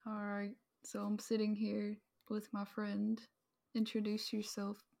So I'm sitting here with my friend. Introduce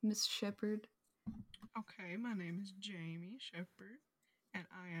yourself, Miss Shepherd. Okay, my name is Jamie Shepherd, and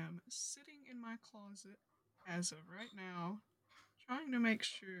I am sitting in my closet as of right now, trying to make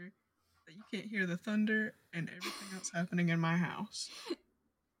sure that you can't hear the thunder and everything else happening in my house.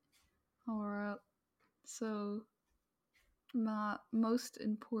 Alright. So my most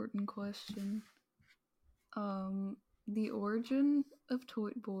important question. The origin of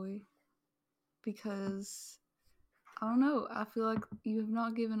Toy Boy. Because I don't know, I feel like you have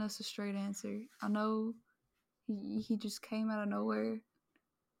not given us a straight answer. I know he just came out of nowhere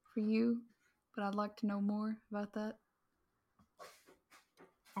for you, but I'd like to know more about that.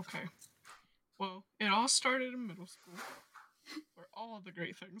 Okay, well, it all started in middle school, where all of the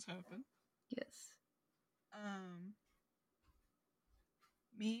great things happen. Yes. Um,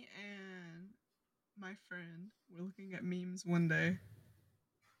 Me and my friend were looking at memes one day,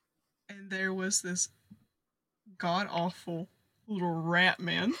 and there was this god awful little rat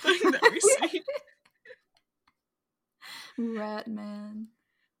man thing that we see. Rat Man.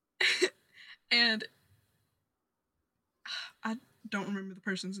 And I don't remember the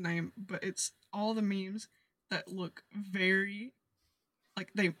person's name, but it's all the memes that look very like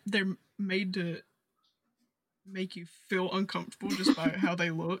they're made to make you feel uncomfortable just by how they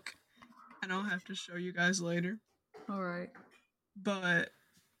look. And I'll have to show you guys later. Alright. But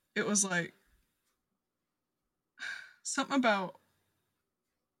it was like something about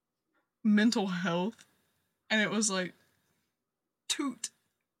mental health, and it was like toot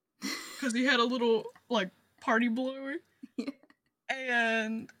because he had a little like party blower, Yeah.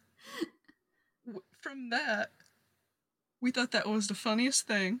 and from that we thought that was the funniest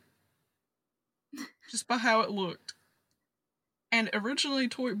thing just by how it looked. And originally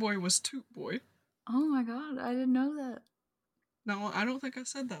Toy Boy was Toot Boy. Oh my god, I didn't know that. No, I don't think I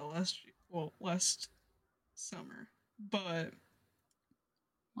said that last summer. But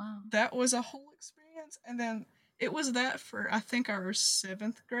Wow. that was a whole experience. And then it was that for, I think, our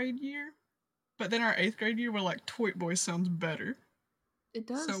 7th grade year. But then our 8th grade year, we're like, Toy Boy sounds better. It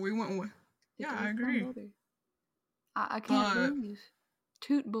So does. we went with, It yeah, does I sound agree. better. I can't But believe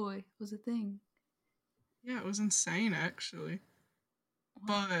Toot Boy was a thing. yeah, it was insane, actually.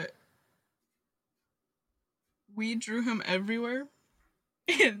 Wow. But we drew him everywhere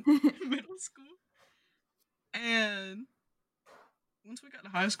in middle school. And once we got to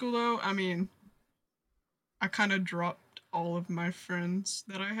high school, though, I mean, I kind of dropped all of my friends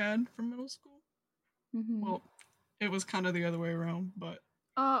that I had from middle school. Mm-hmm. Well, it was kind of the other way around, but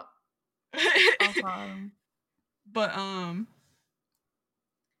Oh, I'll bottom. but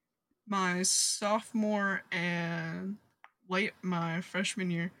my sophomore and late my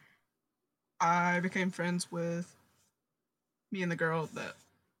freshman year, I became friends with me and the girl that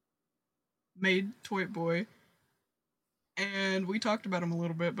made Toy Boy, and we talked about him a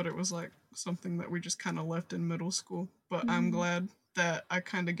little bit, but it was like something that we just kind of left in middle school. But I'm Mm-hmm. glad that I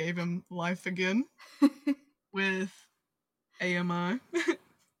kind of gave him life again with AMI.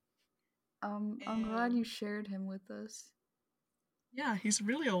 I'm glad you And shared him with us. yeah, he's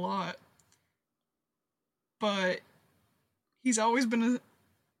really a lot, but he's always been a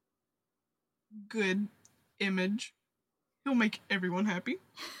good image. He'll make everyone happy.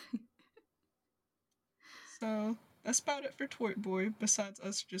 So that's about it for Toy Boy, besides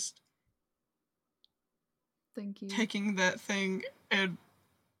us just Thank you. taking that thing and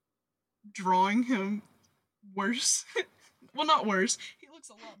drawing him worse. Well, not worse. He looks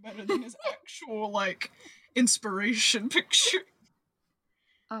a lot better than his actual, like, inspiration picture.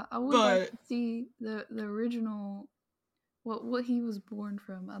 I would like But, to see the original what he was born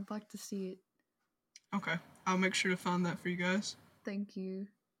from. I'd like to see it. okay, I'll make sure to find that for you guys. Thank you.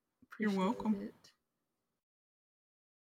 You're Appreciate welcome. it.